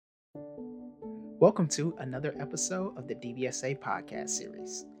Welcome to another episode of the DBSA podcast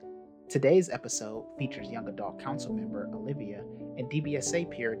series. Today's episode features young adult council member Olivia and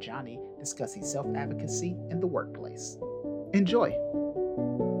DBSA peer Johnny discussing self-advocacy in the workplace. Enjoy!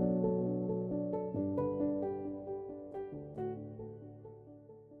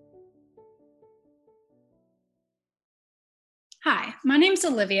 Hi, my name's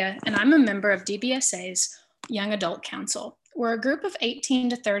Olivia, and I'm a member of DBSA's Young Adult Council. We're a group of 18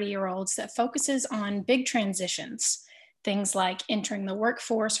 to 30-year-olds that focuses on big transitions, things like entering the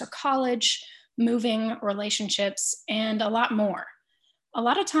workforce or college, moving, relationships, and a lot more. A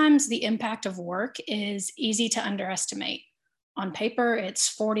lot of times, the impact of work is easy to underestimate. On paper, it's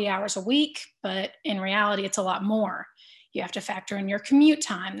 40 hours a week, but in reality, it's a lot more. You have to factor in your commute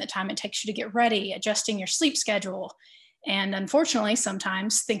time, the time it takes you to get ready, adjusting your sleep schedule, and unfortunately,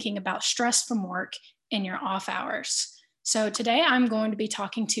 sometimes thinking about stress from work in your off hours. So today I'm going to be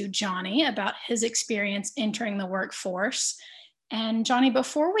talking to Johnny about his experience entering the workforce. And Johnny,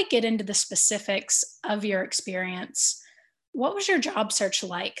 before we get into the specifics of your experience, what was your job search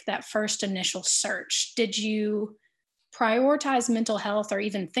like, that first initial search? Did you prioritize mental health or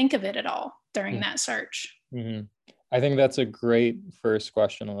even think of it at all during that search? Mm-hmm. I think that's a great first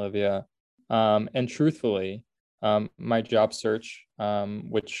question, Olivia. And truthfully, my job search,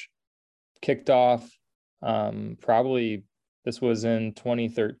 which kicked off probably, this was in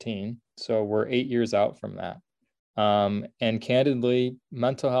 2013. So we're 8 years out from that. And candidly,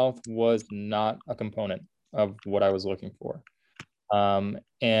 mental health was not a component of what I was looking for.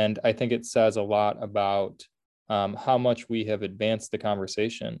 And I think it says a lot about how much we have advanced the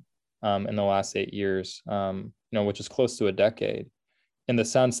conversation in the last 8 years, which is close to a decade, in the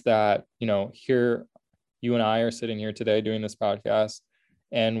sense that, here you and I are sitting here today doing this podcast,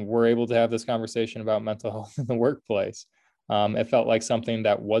 and we're able to have this conversation about mental health in the workplace. It felt like something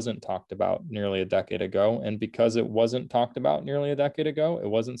that wasn't talked about nearly a decade ago. And because it wasn't talked about nearly a decade ago, it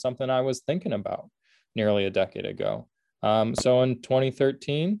wasn't something I was thinking about nearly a decade ago. So in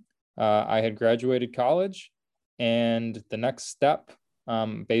 2013, I had graduated college, and the next step,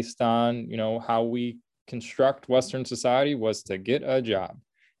 based on, how we construct Western society, was to get a job.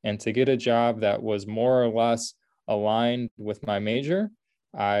 And to get a job that was more or less aligned with my major,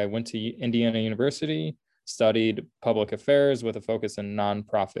 I went to Indiana University, studied public affairs with a focus in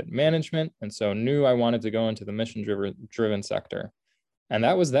nonprofit management, and so knew I wanted to go into the mission-driven sector. And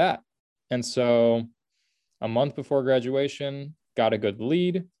that was that. And so a month before graduation, got a good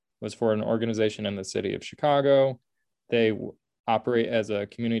lead. It was for an organization in the city of Chicago. They operate as a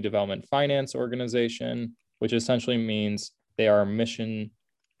community development finance organization, which essentially means they are a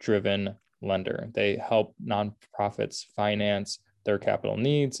mission-driven lender. They help nonprofits finance their capital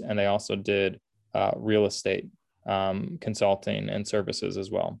needs, and they also did real estate consulting and services as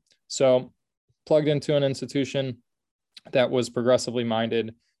well. So plugged into an institution that was progressively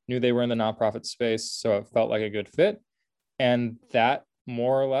minded, knew they were in the nonprofit space, so it felt like a good fit. And that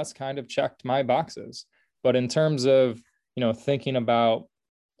more or less kind of checked my boxes. But in terms of, thinking about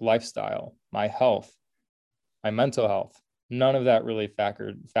lifestyle, my health, my mental health, none of that really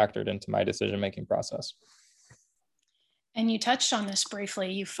factored into my decision-making process. And you touched on this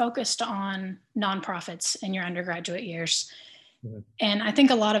briefly. You focused on nonprofits in your undergraduate years. Mm-hmm. And I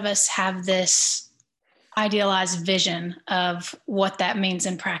think a lot of us have this idealized vision of what that means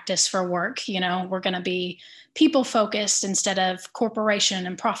in practice for work. We're going to be people-focused instead of corporation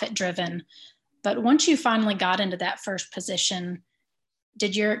and profit-driven. But once you finally got into that first position,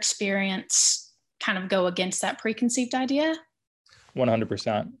 did your experience kind of go against that preconceived idea?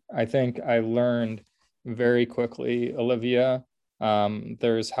 100%. I think I learned very quickly, Olivia,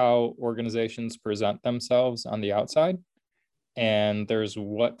 there's how organizations present themselves on the outside, and there's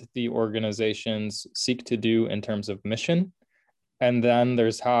what the organizations seek to do in terms of mission, and then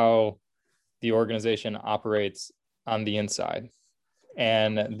there's how the organization operates on the inside.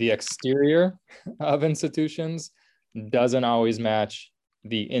 And the exterior of institutions doesn't always match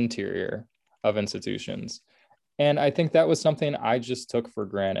the interior of institutions. And I think that was something I just took for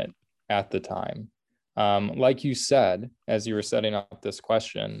granted at the time. Like you said, as you were setting up this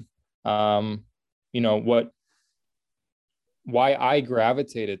question, why I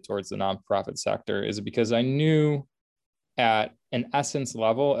gravitated towards the nonprofit sector is because I knew at an essence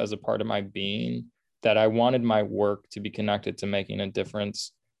level, as a part of my being, that I wanted my work to be connected to making a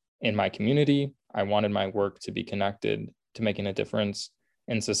difference in my community. I wanted my work to be connected to making a difference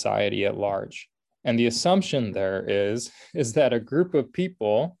in society at large. And the assumption there is that a group of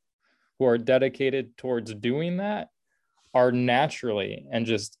people who are dedicated towards doing that are naturally and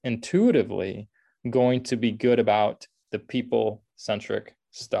just intuitively going to be good about the people-centric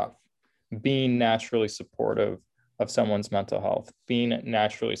stuff. being naturally supportive of someone's mental health, being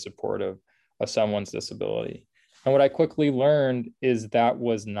naturally supportive of someone's disability. And what I quickly learned is that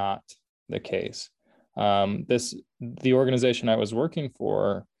was not the case. The organization I was working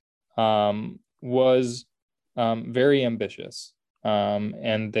for was very ambitious,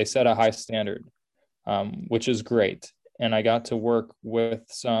 and they set a high standard, which is great. And I got to work with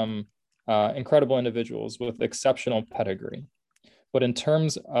some incredible individuals with exceptional pedigree. But in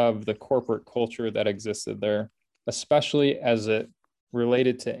terms of the corporate culture that existed there, especially as it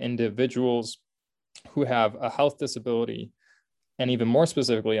related to individuals who have a health disability, and even more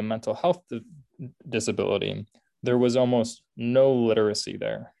specifically, a mental health disability, there was almost no literacy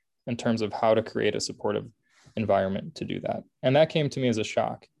there in terms of how to create a supportive environment to do that. And that came to me as a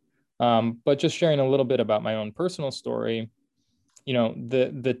shock. But just sharing a little bit about my own personal story,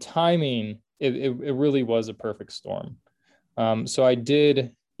 the timing, it really was a perfect storm. So I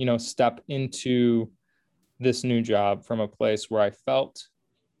did, step into this new job from a place where I felt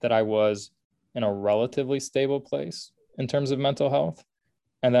that I was in a relatively stable place in terms of mental health.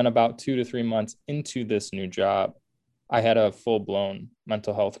 And then about 2 to 3 months into this new job, I had a full-blown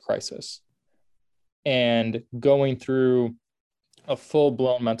mental health crisis. And going through a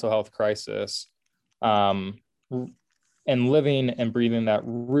full-blown mental health crisis and living and breathing that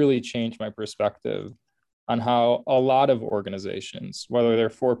really changed my perspective on how a lot of organizations, whether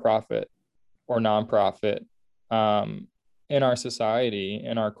they're for-profit or nonprofit, in our society,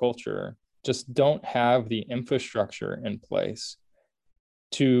 in our culture, just don't have the infrastructure in place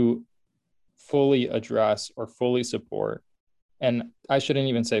to fully address or fully support. And I shouldn't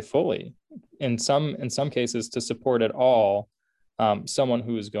even say fully, in some cases, to support at all someone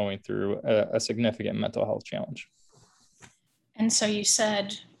who is going through a significant mental health challenge. And so you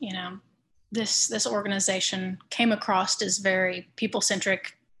said, this organization came across as very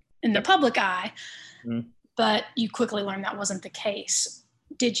people-centric in the public eye, but you quickly learned that wasn't the case.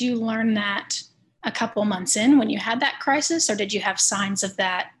 Did you learn that a couple months in when you had that crisis, or did you have signs of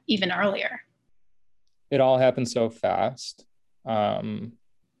that even earlier? It all happened so fast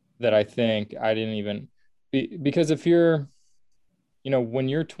that I think I didn't even, because if you're, when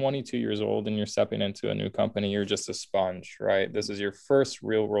you're 22 years old and you're stepping into a new company, you're just a sponge, right? This is your first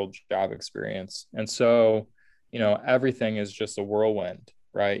real world job experience. And so, everything is just a whirlwind,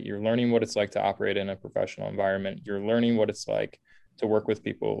 right? You're learning what it's like to operate in a professional environment. You're learning what it's like to work with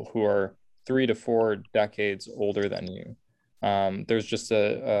people who are 3 to 4 decades older than you. There's just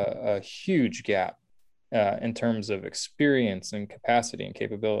a huge gap in terms of experience and capacity and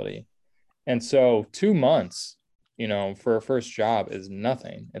capability. And so 2 months, for a first job is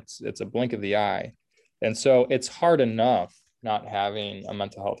nothing. It's a blink of the eye. And so it's hard enough not having a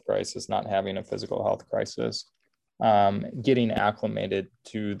mental health crisis, not having a physical health crisis, getting acclimated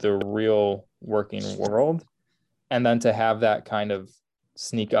to the real working world. And then to have that kind of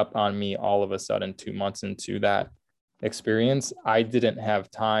sneak up on me all of a sudden 2 months into that experience, I didn't have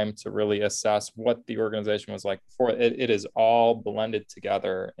time to really assess what the organization was like before. It is all blended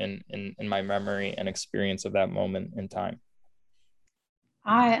together in my memory and experience of that moment in time.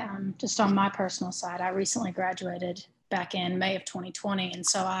 I just on my personal side, I recently graduated back in May of 2020, and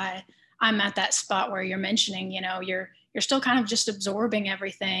so I'm at that spot where you're mentioning, you're still kind of just absorbing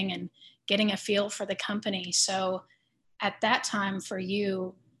everything and getting a feel for the company. So at that time for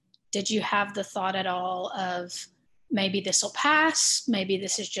you, did you have the thought at all of maybe this will pass, maybe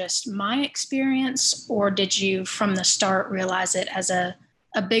this is just my experience, or did you from the start realize it as a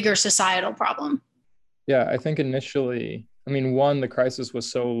bigger societal problem? Yeah, I think initially, the crisis was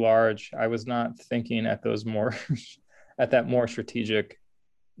so large, I was not thinking at those more, at that more strategic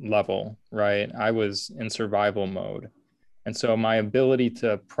level, right? I was in survival mode. And so my ability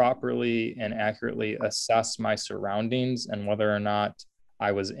to properly and accurately assess my surroundings and whether or not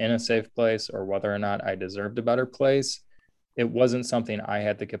I was in a safe place or whether or not I deserved a better place, it wasn't something I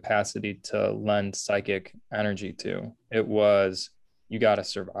had the capacity to lend psychic energy to. It was, you got to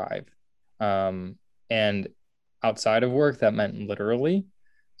survive. And outside of work, that meant literally.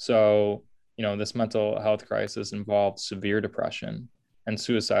 So, this mental health crisis involved severe depression and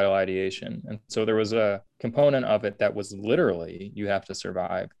suicidal ideation. And so there was a component of it that was literally, you have to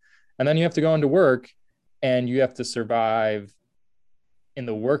survive. And then you have to go into work and you have to survive in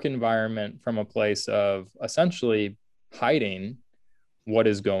the work environment from a place of essentially hiding what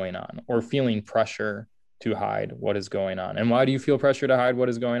is going on or feeling pressure to hide what is going on. And why do you feel pressure to hide what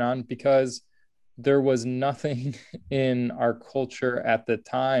is going on? Because there was nothing in our culture at the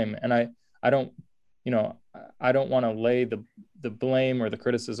time. And I don't want to lay the blame or the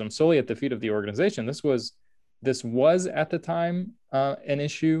criticism solely at the feet of the organization. This was at the time an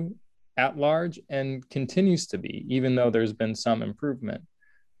issue at large and continues to be, even though there's been some improvement.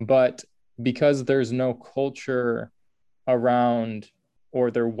 But because there's no culture around,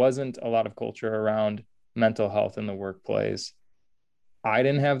 or there wasn't a lot of culture around mental health in the workplace, I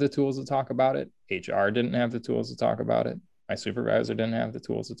didn't have the tools to talk about it. HR didn't have the tools to talk about it. My supervisor didn't have the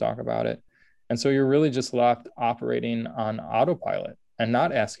tools to talk about it. And so you're really just left operating on autopilot and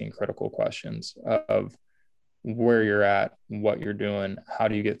not asking critical questions of where you're at, what you're doing, how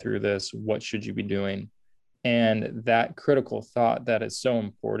do you get through this, what should you be doing? And that critical thought that is so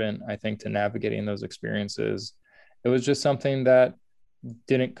important, I think, to navigating those experiences, it was just something that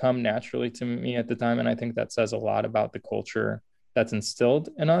didn't come naturally to me at the time. And I think that says a lot about the culture that's instilled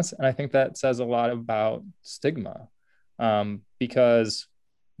in us. And I think that says a lot about stigma, because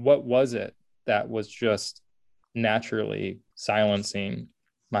what was it that was just naturally silencing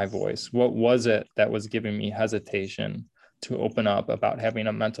my voice? What was it that was giving me hesitation to open up about having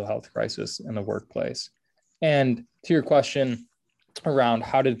a mental health crisis in the workplace? And to your question around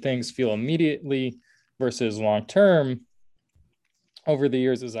how did things feel immediately versus long term, over the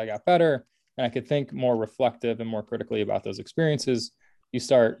years as I got better and I could think more reflective and more critically about those experiences, you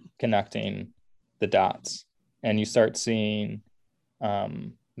start connecting the dots and you start seeing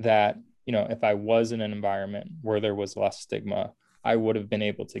that, you know, if I was in an environment where there was less stigma, I would have been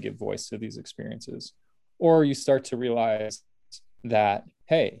able to give voice to these experiences. Or you start to realize that,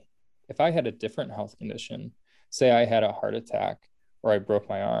 hey, if I had a different health condition, say I had a heart attack or I broke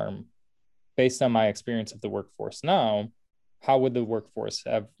my arm, based on my experience of the workforce now, how would the workforce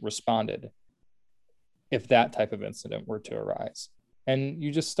have responded if that type of incident were to arise? And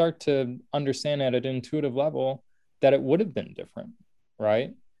you just start to understand at an intuitive level that it would have been different,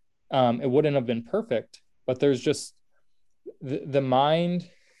 right? It wouldn't have been perfect, but there's just the mind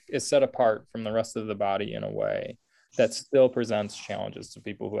is set apart from the rest of the body in a way that still presents challenges to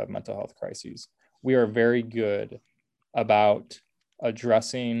people who have mental health crises. We are very good about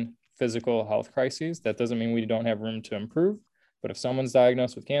addressing physical health crises. That doesn't mean we don't have room to improve, but if someone's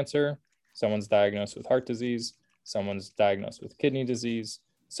diagnosed with cancer, someone's diagnosed with heart disease, someone's diagnosed with kidney disease,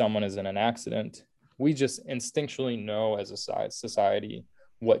 someone is in an accident, we just instinctually know as a society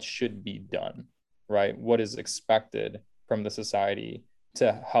what should be done, right? What is expected from the society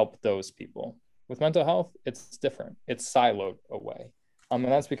to help those people. With mental health, it's different. It's siloed away. And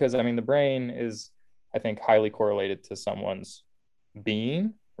that's because, I mean, the brain is, I think, highly correlated to someone's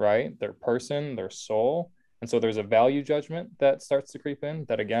being, right? Their person, their soul. And so there's a value judgment that starts to creep in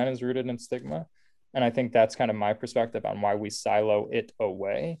that, again, is rooted in stigma. And I think that's kind of my perspective on why we silo it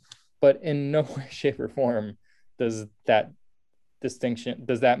away. But in no way, shape, or form does that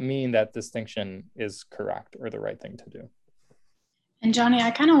mean that distinction is correct or the right thing to do. And Johnny, I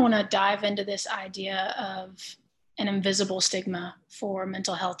kind of want to dive into this idea of an invisible stigma for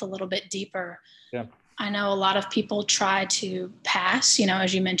mental health a little bit deeper. Yeah. I know a lot of people try to pass, you know,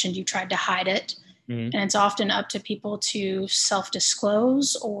 as you mentioned, you tried to hide it. Mm-hmm. And it's often up to people to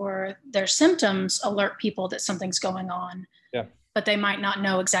self-disclose, or their symptoms alert people that something's going on. Yeah. But they might not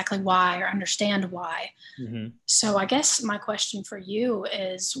know exactly why or understand why. Mm-hmm. So I guess my question for you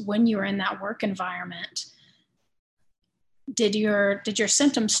is, when you were in that work environment, did your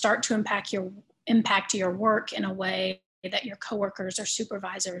symptoms start to impact your work in a way that your coworkers or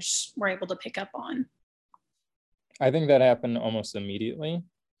supervisors were able to pick up on? I think that happened almost immediately.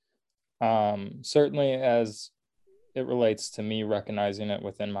 Certainly as it relates to me recognizing it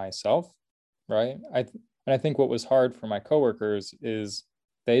within myself, right? I think what was hard for my coworkers is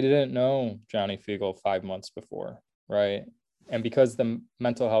they didn't know Johnny Fiegel 5 months before, right? And because the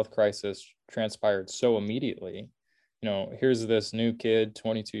mental health crisis transpired so immediately, you know, here's this new kid,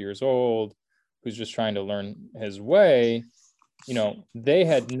 22 years old, who's just trying to learn his way. You know, they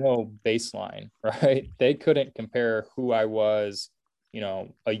had no baseline, right? They couldn't compare who I was, you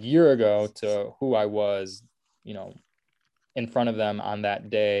know, a year ago to who I was, you know, in front of them on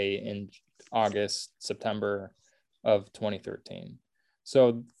that day in August, September of 2013.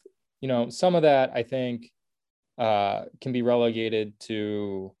 So, you know, some of that I think can be relegated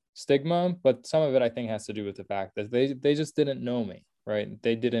to stigma, but some of it I think has to do with the fact that they just didn't know me, right?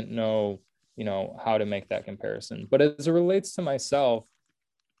 They didn't know, you know, how to make that comparison. But as it relates to myself,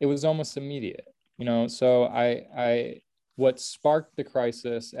 it was almost immediate, you know. So what sparked the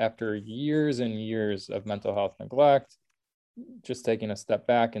crisis after years and years of mental health neglect, just taking a step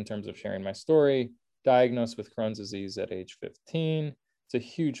back in terms of sharing my story, diagnosed with Crohn's disease at age 15. It's a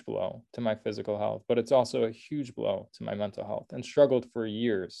huge blow to my physical health, but it's also a huge blow to my mental health, and struggled for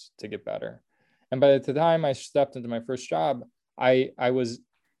years to get better. And by the time I stepped into my first job, I was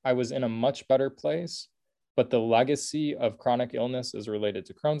in a much better place, but the legacy of chronic illness is related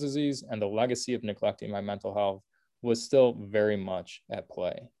to Crohn's disease, and the legacy of neglecting my mental health was still very much at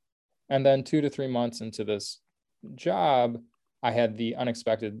play. And then 2 to 3 months into this job, I had the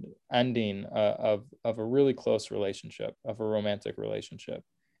unexpected ending of a really close relationship, of a romantic relationship.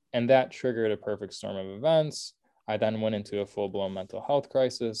 And that triggered a perfect storm of events. I then went into a full-blown mental health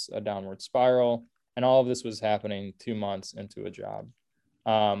crisis, a downward spiral, and all of this was happening 2 months into a job.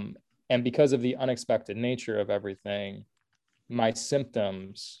 And because of the unexpected nature of everything, my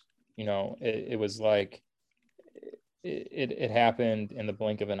symptoms, it was like it happened in the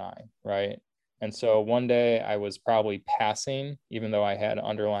blink of an eye, right? And so one day I was probably passing, even though I had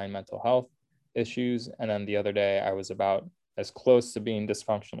underlying mental health issues. And then the other day I was about as close to being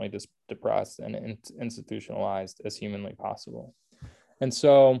dysfunctionally depressed and institutionalized as humanly possible. And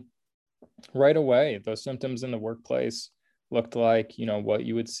so right away, those symptoms in the workplace looked like, what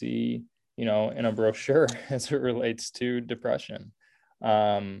you would see, in a brochure as it relates to depression.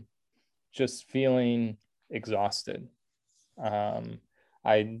 Just feeling exhausted.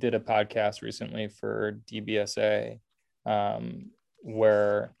 I did a podcast recently for DBSA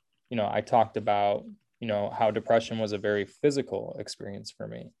where, I talked about, how depression was a very physical experience for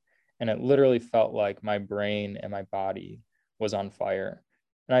me. And it literally felt like my brain and my body was on fire.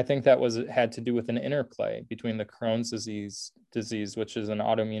 And I think that had to do with an interplay between the Crohn's disease, which is an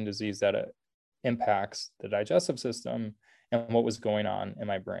autoimmune disease that impacts the digestive system, and what was going on in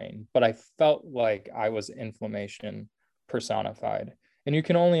my brain. But I felt like I was inflammation personified. And you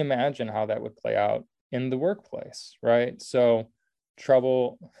can only imagine how that would play out in the workplace, right? So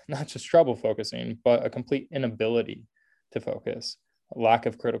not just trouble focusing, but a complete inability to focus, a lack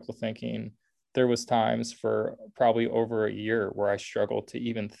of critical thinking. There was times for probably over a year where I struggled to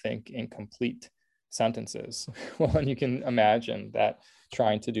even think in complete sentences. Well, and you can imagine that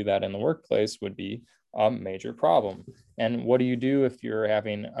trying to do that in the workplace would be a major problem. And what do you do if you're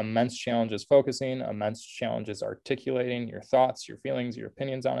having immense challenges focusing, immense challenges articulating your thoughts, your feelings, your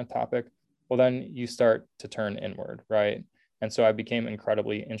opinions on a topic? Well, then you start to turn inward, right? And so I became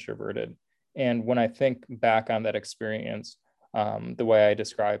incredibly introverted. And when I think back on that experience, the way I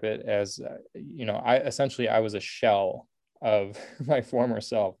describe it as, I was a shell of my former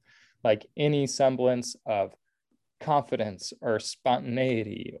self. Like any semblance of confidence or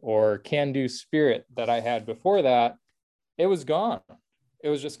spontaneity or can-do spirit that I had before that, it was gone. It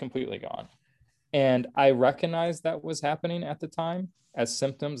was just completely gone. And I recognized that was happening at the time as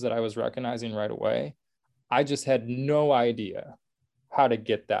symptoms that I was recognizing right away. I just had no idea how to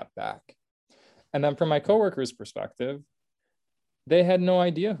get that back. And then from my coworkers' perspective, they had no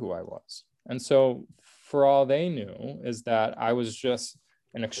idea who I was. And so for all they knew is that I was just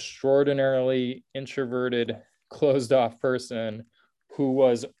an extraordinarily introverted, closed off person who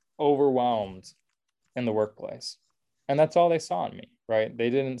was overwhelmed in the workplace. And that's all they saw in me, right? They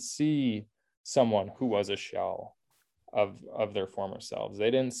didn't see someone who was a shell of their former selves.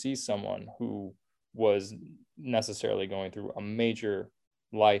 They didn't see someone who was necessarily going through a major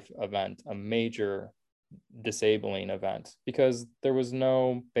life event, a major disabling event, because there was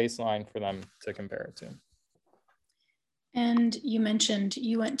no baseline for them to compare it to. And you mentioned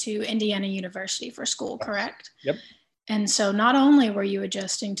you went to Indiana University for school, correct? Yep. And so not only were you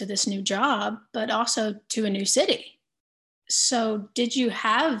adjusting to this new job, but also to a new city. So did you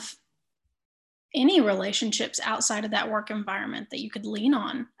have any relationships outside of that work environment that you could lean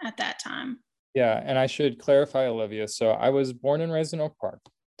on at that time? Yeah, and I should clarify, Olivia. So I was born and raised in Oak Park.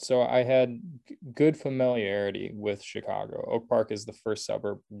 So I had good familiarity with Chicago. Oak Park is the first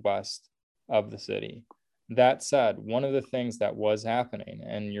suburb west of the city. That said, one of the things that was happening,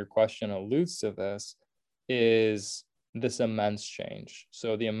 and your question alludes to this, is this immense change.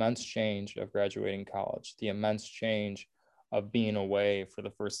 So the immense change of graduating college, the immense change of being away for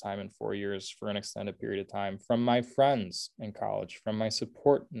the first time in 4 years for an extended period of time from my friends in college, from my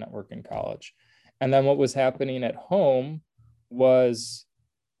support network in college. And then what was happening at home was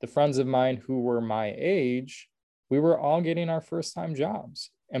the friends of mine who were my age, we were all getting our first time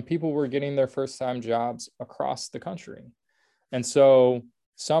jobs, and people were getting their first time jobs across the country. And so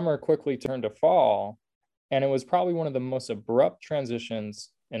summer quickly turned to fall, and it was probably one of the most abrupt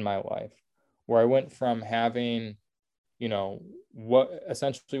transitions in my life, where I went from having, what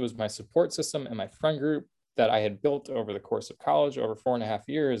essentially was my support system and my friend group that I had built over the course of college over 4.5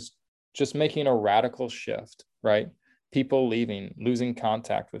 years, just making a radical shift, right? People leaving, losing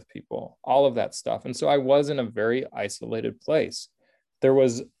contact with people, all of that stuff. And so I was in a very isolated place. There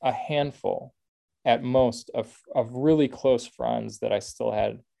was a handful at most of really close friends that I still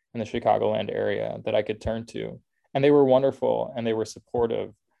had in the Chicagoland area that I could turn to. And they were wonderful and they were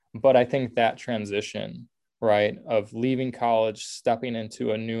supportive. But I think that transition right? Of leaving college, stepping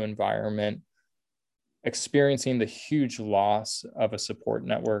into a new environment, experiencing the huge loss of a support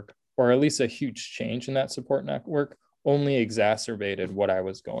network, or at least a huge change in that support network, only exacerbated what I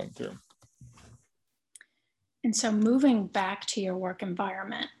was going through. And so moving back to your work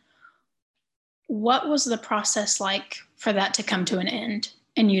environment, what was the process like for that to come to an end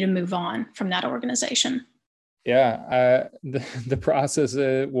and you to move on from that organization? Yeah, the process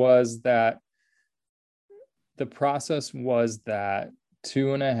was that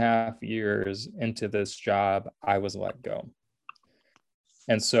 2.5 years into this job, I was let go.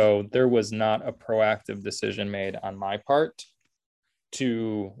 And so there was not a proactive decision made on my part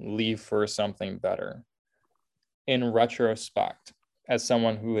to leave for something better. In retrospect, as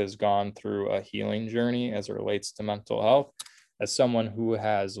someone who has gone through a healing journey as it relates to mental health, as someone who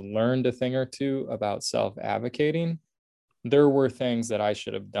has learned a thing or two about self-advocating, there were things that I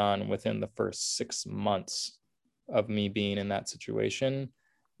should have done within the first 6 months of me being in that situation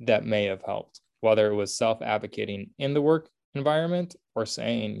that may have helped, whether it was self-advocating in the work environment or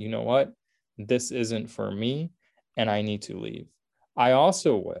saying, you know what, this isn't for me and I need to leave. I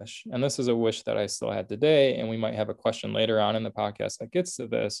also wish, and this is a wish that I still had today, and we might have a question later on in the podcast that gets to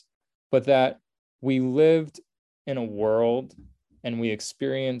this, but that we lived in a world and we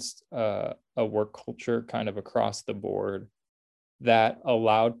experienced a work culture kind of across the board that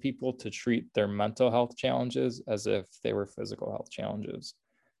allowed people to treat their mental health challenges as if they were physical health challenges.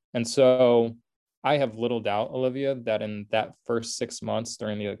 And so I have little doubt, Olivia, that in that first 6 months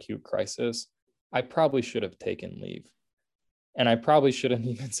during the acute crisis, I probably should have taken leave. And I probably shouldn't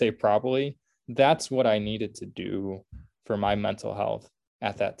even say probably. That's what I needed to do for my mental health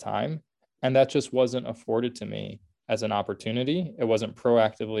at that time. And that just wasn't afforded to me as an opportunity. It wasn't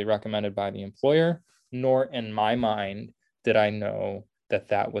proactively recommended by the employer, nor in my mind did I know that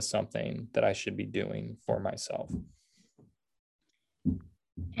that was something that I should be doing for myself.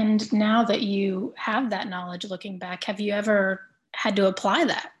 And now that you have that knowledge looking back, have you ever had to apply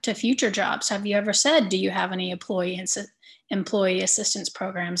that to future jobs? Have you ever said, do you have any employee assistance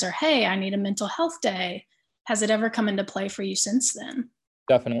programs, or, hey, I need a mental health day? Has it ever come into play for you since then?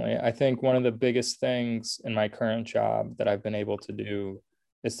 Definitely. I think one of the biggest things in my current job that I've been able to do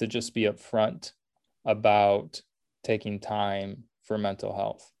is to just be upfront about taking time for mental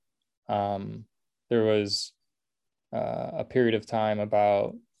health. There was a period of time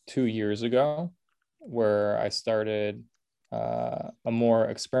about 2 years ago where I started a more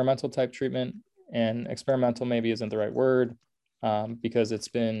experimental type treatment, and experimental maybe isn't the right word because it's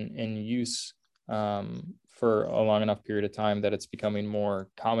been in use for a long enough period of time that it's becoming more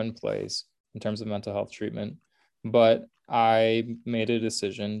commonplace in terms of mental health treatment. But I made a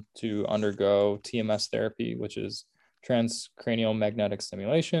decision to undergo TMS therapy, which is transcranial magnetic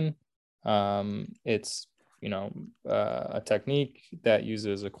stimulation. It's a technique that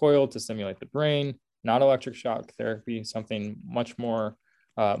uses a coil to stimulate the brain, not electric shock therapy, something much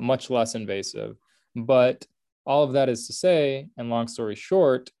less invasive. But all of that is to say, and long story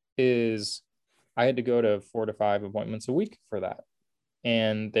short, is I had to go to 4 to 5 appointments a week for that.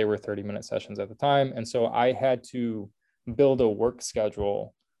 And they were 30-minute sessions at the time. And so I had to build a work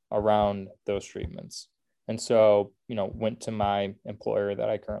schedule around those treatments. And so, went to my employer that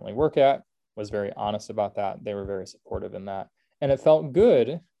I currently work at, was very honest about that. They were very supportive in that. And it felt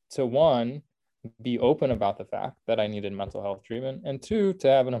good to, one, be open about the fact that I needed mental health treatment, and two, to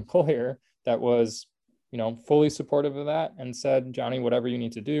have an employer that was, fully supportive of that and said, Johnny, whatever you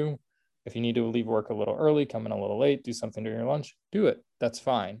need to do, if you need to leave work a little early, come in a little late, do something during your lunch, do it. That's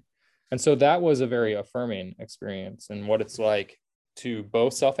fine. And so that was a very affirming experience and what it's like to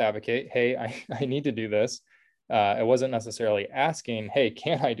both self-advocate, hey, I need to do this. It wasn't necessarily asking, hey,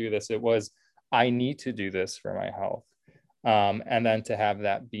 can I do this? It was, I need to do this for my health. And then to have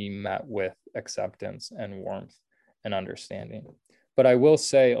that be met with acceptance and warmth and understanding. But I will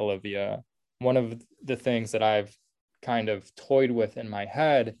say, Olivia, one of the things that I've kind of toyed with in my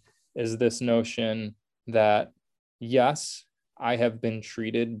head is this notion that, yes, I have been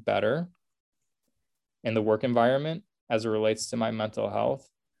treated better in the work environment as it relates to my mental health,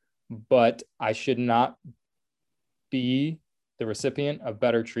 but I should not be the recipient of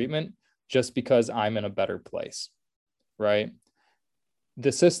better treatment just because I'm in a better place, right?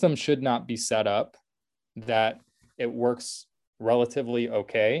 The system should not be set up that it works relatively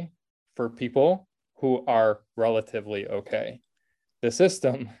okay for people who are relatively okay. The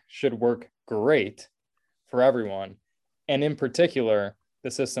system should work great for everyone. And in particular,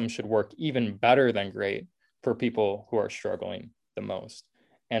 the system should work even better than great for people who are struggling the most.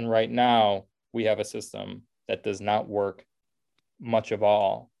 And right now, we have a system that does not work much of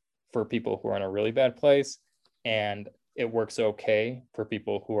all for people who are in a really bad place. and it works okay for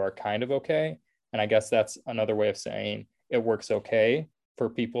people who are kind of okay. And I guess that's another way of saying it works okay for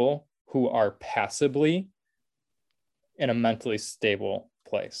people who are passively in a mentally stable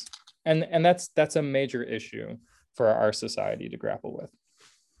place. And that's a major issue for our society to grapple with.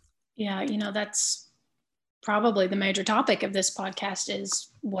 Yeah, that's probably the major topic of this podcast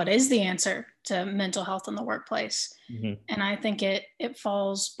is what is the answer to mental health in the workplace? Mm-hmm. And I think it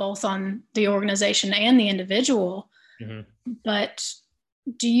falls both on the organization and the individual. Mm-hmm. But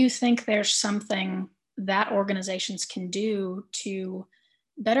do you think there's something that organizations can do to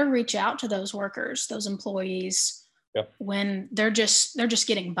better reach out to those workers, those employees, when they're just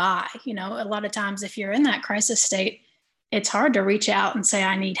getting by? A lot of times if you're in that crisis state, it's hard to reach out and say,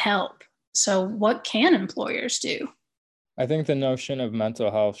 I need help. So what can employers do? I think the notion of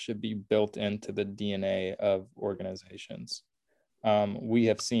mental health should be built into the DNA of organizations. We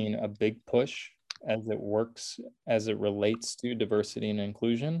have seen a big push as it relates to diversity and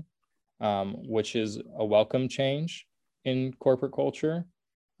inclusion, which is a welcome change in corporate culture.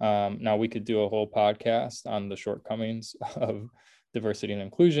 Now we could do a whole podcast on the shortcomings of diversity and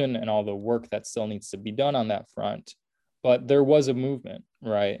inclusion and all the work that still needs to be done on that front. But there was a movement,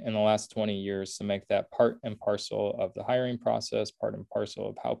 right, in the last 20 years to make that part and parcel of the hiring process, part and parcel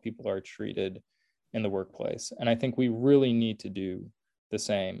of how people are treated in the workplace. And I think we really need to do the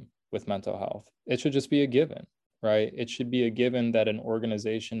same with mental health. It should just be a given, right? It should be a given that an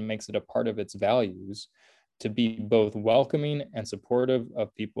organization makes it a part of its values to be both welcoming and supportive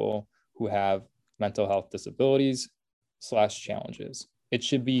of people who have mental health disabilities / challenges. It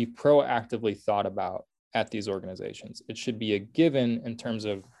should be proactively thought about at these organizations. It should be a given in terms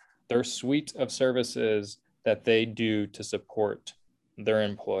of their suite of services that they do to support their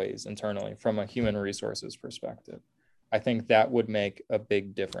employees internally from a human resources perspective. I think that would make a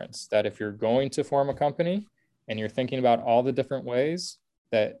big difference, that if you're going to form a company and you're thinking about all the different ways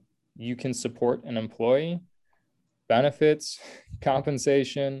that you can support an employee, benefits,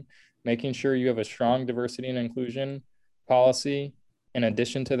 compensation, making sure you have a strong diversity and inclusion policy. In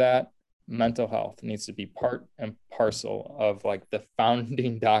addition to that, mental health needs to be part and parcel of like the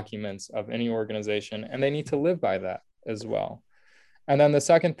founding documents of any organization, and they need to live by that as well. And then the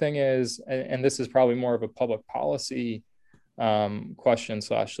second thing is, and this is probably more of a public policy question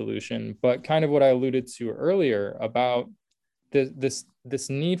 / solution, but kind of what I alluded to earlier about this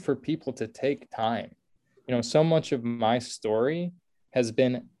need for people to take time. So much of my story has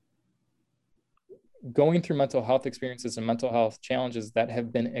been going through mental health experiences and mental health challenges that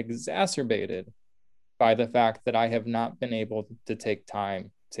have been exacerbated by the fact that I have not been able to take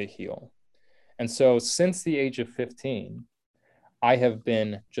time to heal. And so since the age of 15, I have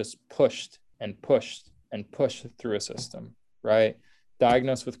been just pushed and pushed and pushed through a system, right?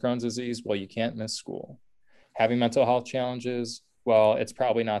 Diagnosed with Crohn's disease, well, you can't miss school. Having mental health challenges, well, it's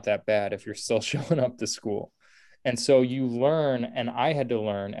probably not that bad if you're still showing up to school. And so you learn, and I had to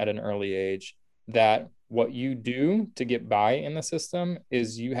learn at an early age, that what you do to get by in the system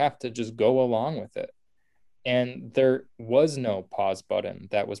is you have to just go along with it. And there was no pause button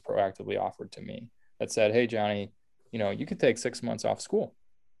that was proactively offered to me that said, hey, Johnny, you could take 6 months off school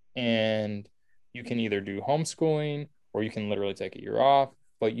and you can either do homeschooling or you can literally take a year off,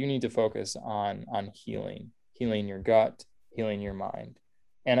 but you need to focus on healing your gut, healing your mind.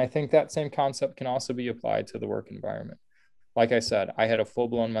 And I think that same concept can also be applied to the work environment. Like I said, I had a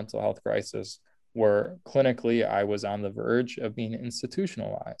full-blown mental health crisis where clinically I was on the verge of being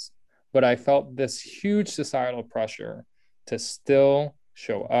institutionalized. But I felt this huge societal pressure to still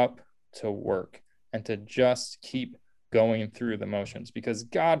show up to work and to just keep going through the motions, because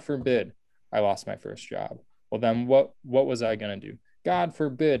God forbid I lost my first job. Well, then what was I going to do? God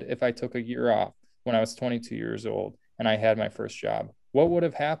forbid if I took a year off when I was 22 years old and I had my first job. What would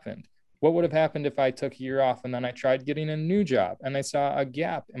have happened? What would have happened if I took a year off and then I tried getting a new job and I saw a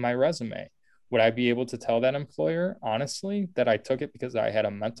gap in my resume? Would I be able to tell that employer, honestly, that I took it because I had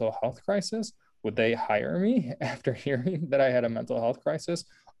a mental health crisis? Would they hire me after hearing that I had a mental health crisis?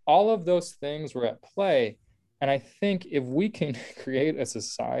 All of those things were at play. And I think if we can create a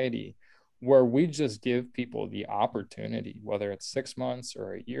society where we just give people the opportunity, whether it's 6 months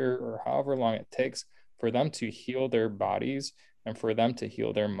or a year or however long it takes for them to heal their bodies and for them to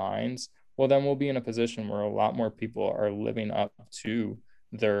heal their minds, well, then we'll be in a position where a lot more people are living up to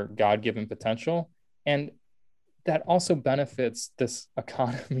their God-given potential. And that also benefits this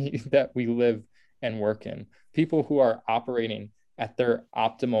economy that we live and work in. People who are operating at their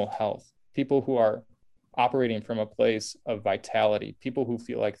optimal health, people who are operating from a place of vitality, people who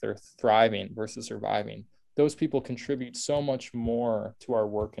feel like they're thriving versus surviving, those people contribute so much more to our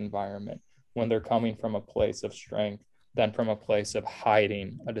work environment when they're coming from a place of strength than from a place of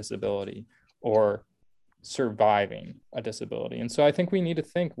hiding a disability or surviving a disability. And so I think we need to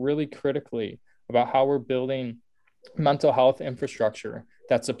think really critically about how we're building mental health infrastructure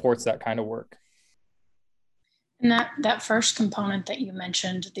that supports that kind of work. And that first component that you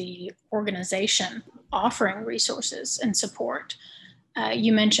mentioned, the organization offering resources and support,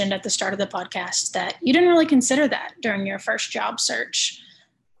 you mentioned at the start of the podcast that you didn't really consider that during your first job search.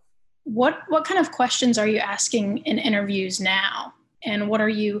 What kind of questions are you asking in interviews now? And what are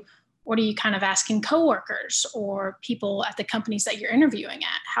you kind of asking coworkers or people at the companies that you're interviewing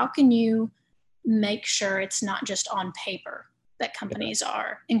at? How can you make sure it's not just on paper that companies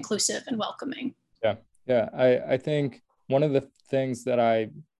are inclusive and welcoming? Yeah. I think one of the things that I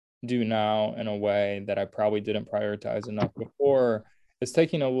do now in a way that I probably didn't prioritize enough before is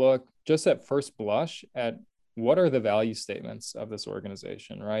taking a look just at first blush at what are the value statements of this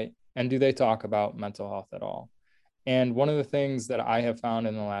organization, right? And do they talk about mental health at all? And one of the things that I have found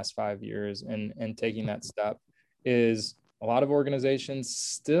in the last 5 years and taking that step is a lot of organizations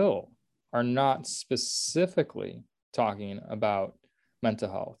still are not specifically talking about mental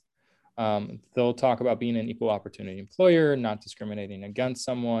health. They'll talk about being an equal opportunity employer, not discriminating against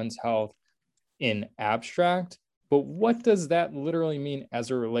someone's health in abstract, but what does that literally mean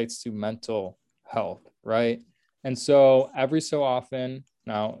as it relates to mental health, right? And so every so often,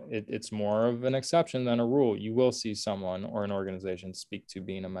 now it's more of an exception than a rule, you will see someone or an organization speak to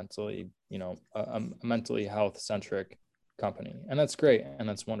being a mentally, a mentally health-centric company. And that's great, and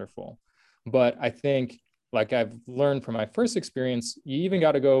that's wonderful. But I think, like I've learned from my first experience, you even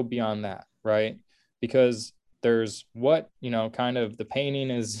got to go beyond that, right? Because there's what, kind of the painting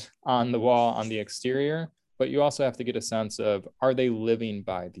is on the wall on the exterior, but you also have to get a sense of, are they living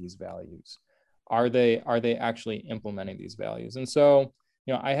by these values? Are they actually implementing these values? And so,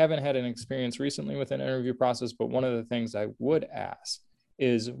 I haven't had an experience recently with an interview process, but one of the things I would ask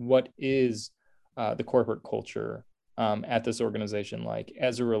is, what is the corporate culture at this organization like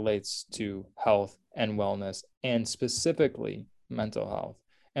as it relates to health and wellness, and specifically mental health?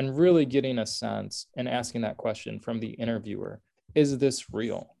 And really getting a sense and asking that question from the interviewer, is this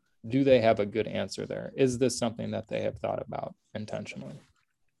real? Do they have a good answer there? Is this something that they have thought about intentionally?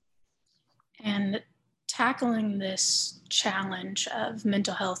 And tackling this challenge of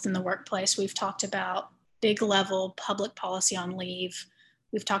mental health in the workplace, we've talked about big level public policy on leave.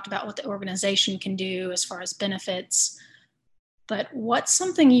 We've talked about what the organization can do as far as benefits. But what's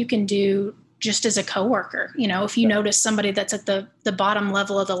something you can do just as a coworker? If you notice somebody that's at the bottom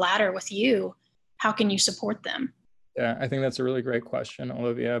level of the ladder with you, how can you support them? Yeah, I think that's a really great question,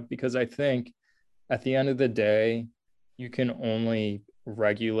 Olivia, because I think at the end of the day, you can only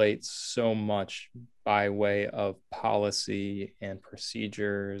regulate so much by way of policy and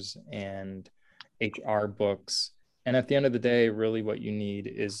procedures and HR books. And at the end of the day, really what you need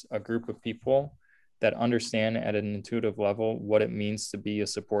is a group of people that understand at an intuitive level what it means to be a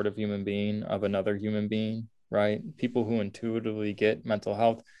supportive human being of another human being, right? People who intuitively get mental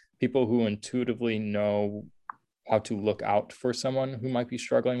health, people who intuitively know how to look out for someone who might be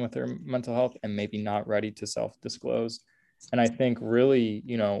struggling with their mental health and maybe not ready to self-disclose. And I think really,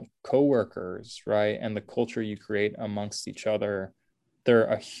 coworkers, right, and the culture you create amongst each other, they're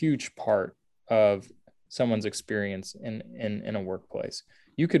a huge part of someone's experience in a workplace.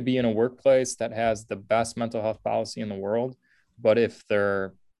 You could be in a workplace that has the best mental health policy in the world, but if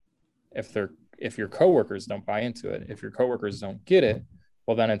your coworkers don't buy into it, if your coworkers don't get it,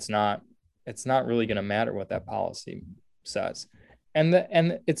 well, then it's not really going to matter what that policy says. And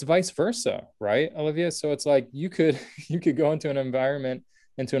it's vice versa, right, Olivia? So it's like you could go into an environment,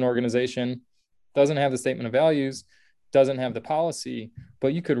 into an organization, doesn't have the statement of values, doesn't have the policy,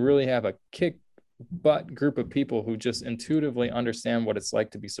 but you could really have a kick butt group of people who just intuitively understand what it's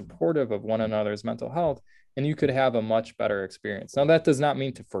like to be supportive of one another's mental health, and you could have a much better experience. Now, that does not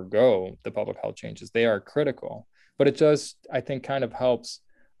mean to forgo the public health changes. They are critical, but it just, I think, kind of helps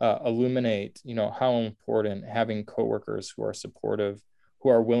illuminate, how important having coworkers who are supportive, who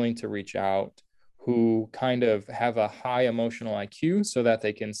are willing to reach out, who kind of have a high emotional IQ so that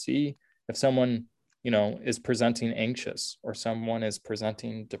they can see if someone, is presenting anxious, or someone is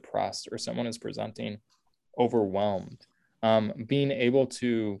presenting depressed, or someone is presenting overwhelmed. Being able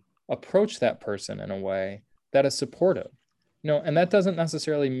to approach that person in a way that is supportive, and that doesn't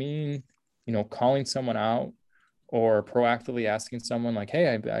necessarily mean, calling someone out or proactively asking someone like,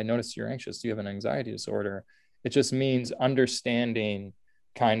 hey, I noticed you're anxious. Do you have an anxiety disorder? It just means understanding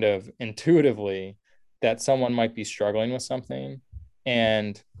kind of intuitively that someone might be struggling with something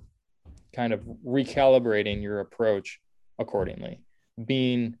and kind of recalibrating your approach accordingly,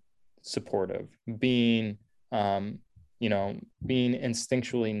 being supportive, being, being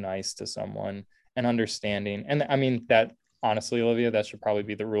instinctually nice to someone and understanding. And I mean, that honestly, Olivia, that should probably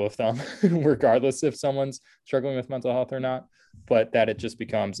be the rule of thumb, regardless if someone's struggling with mental health or not, but that it just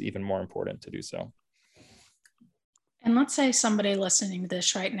becomes even more important to do so. And let's say somebody listening to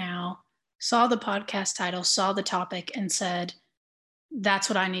this right now saw the podcast title, saw the topic, and said, that's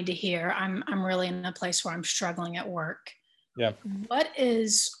what I need to hear. I'm really in a place where I'm struggling at work. Yeah. What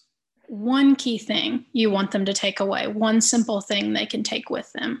is one key thing you want them to take away? One simple thing they can take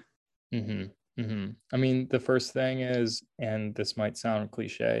with them? I mean, the first thing is, and this might sound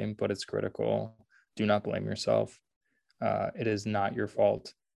cliche, but it's critical. Do not blame yourself. It is not your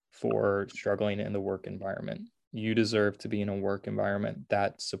fault for struggling in the work environment. You deserve to be in a work environment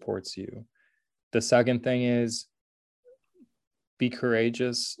that supports you. The second thing is, be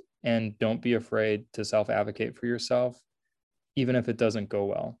courageous and don't be afraid to self-advocate for yourself, even if it doesn't go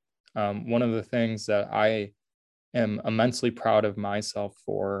well. One of the things that I am immensely proud of myself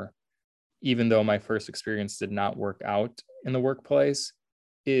for, even though my first experience did not work out in the workplace,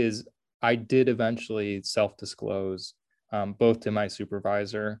 is I did eventually self-disclose, both to my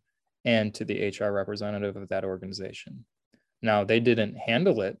supervisor and to the HR representative of that organization. Now, they didn't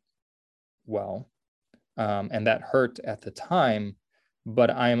handle it well, and that hurt at the time, but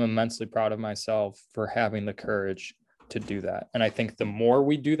I am immensely proud of myself for having the courage to do that. And I think the more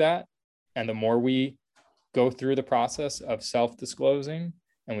we do that, and the more we go through the process of self-disclosing,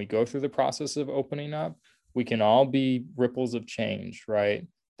 and we go through the process of opening up, we can all be ripples of change, right?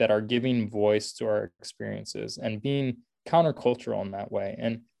 That are giving voice to our experiences and being countercultural in that way,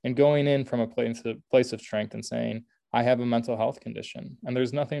 and going in from a place of strength and saying, I have a mental health condition and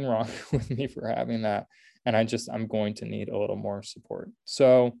there's nothing wrong with me for having that. And I'm going to need a little more support.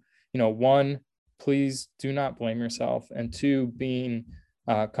 So, one, please do not blame yourself. And two, being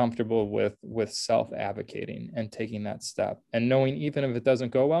comfortable with self-advocating and taking that step and knowing even if it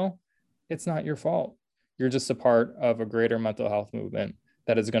doesn't go well, it's not your fault. You're just a part of a greater mental health movement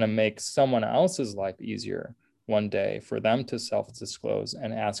that is going to make someone else's life easier one day for them to self-disclose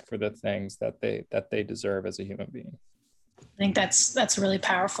and ask for the things that they deserve as a human being. I think that's really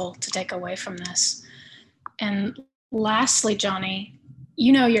powerful to take away from this. And lastly, Johnny,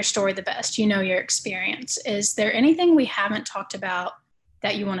 you know your story the best, you know your experience. Is there anything we haven't talked about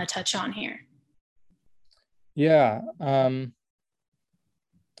that you want to touch on here? Yeah.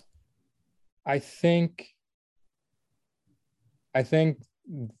 I think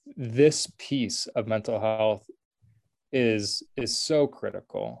this piece of mental health is so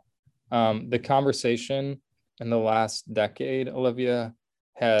critical. The conversation in the last decade, Olivia,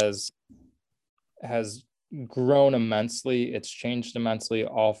 has grown immensely. It's changed immensely,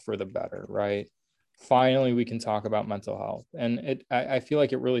 all for the better, right? Finally, we can talk about mental health. And I feel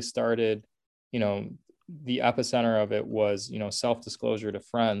like it really started, the epicenter of it was, self-disclosure to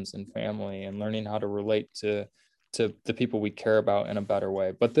friends and family and learning how to relate to the people we care about in a better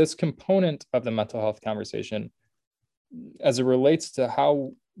way. But this component of the mental health conversation, as it relates to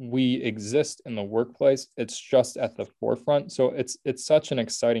how we exist in the workplace, it's just at the forefront. So it's such an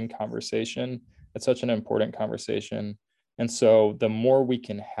exciting conversation. It's such an important conversation. And so the more we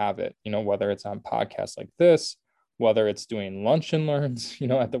can have it, whether it's on podcasts like this, whether it's doing lunch and learns,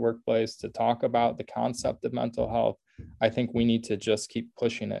 at the workplace to talk about the concept of mental health, I think we need to just keep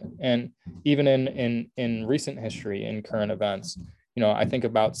pushing it. And even in recent history, in current events, I think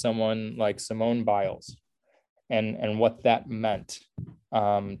about someone like Simone Biles and what that meant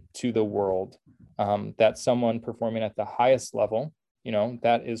to the world, that someone performing at the highest level,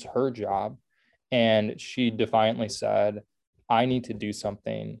 that is her job. And she defiantly said, I need to do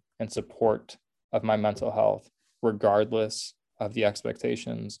something in support of my mental health, regardless of the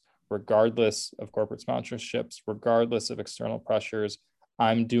expectations, regardless of corporate sponsorships, regardless of external pressures.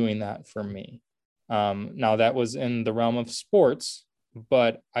 I'm doing that for me. Now, that was in the realm of sports,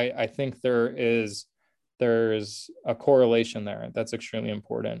 but I think there's a correlation there that's extremely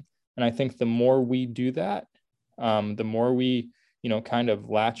important. And I think the more we do that, the more we, kind of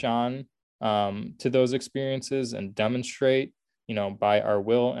latch on to those experiences and demonstrate, by our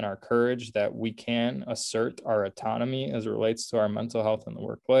will and our courage that we can assert our autonomy as it relates to our mental health in the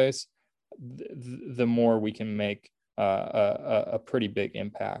workplace, the more we can make a pretty big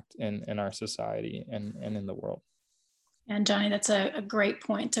impact in our society and in the world. And Johnny, that's a great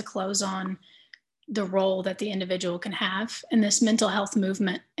point to close on, the role that the individual can have in this mental health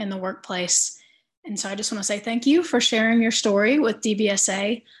movement in the workplace. And so I just want to say thank you for sharing your story with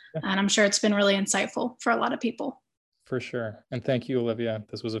DBSA. And I'm sure it's been really insightful for a lot of people. For sure. And thank you, Olivia.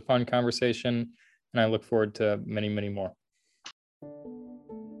 This was a fun conversation, and I look forward to many, many more.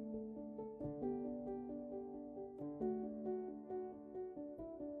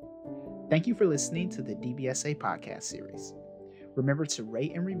 Thank you for listening to the DBSA podcast series. Remember to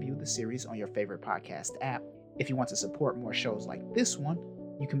rate and review the series on your favorite podcast app. If you want to support more shows like this one,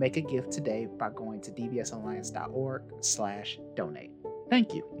 you can make a gift today by going to dbsalliance.org/donate.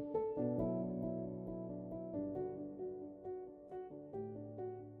 Thank you.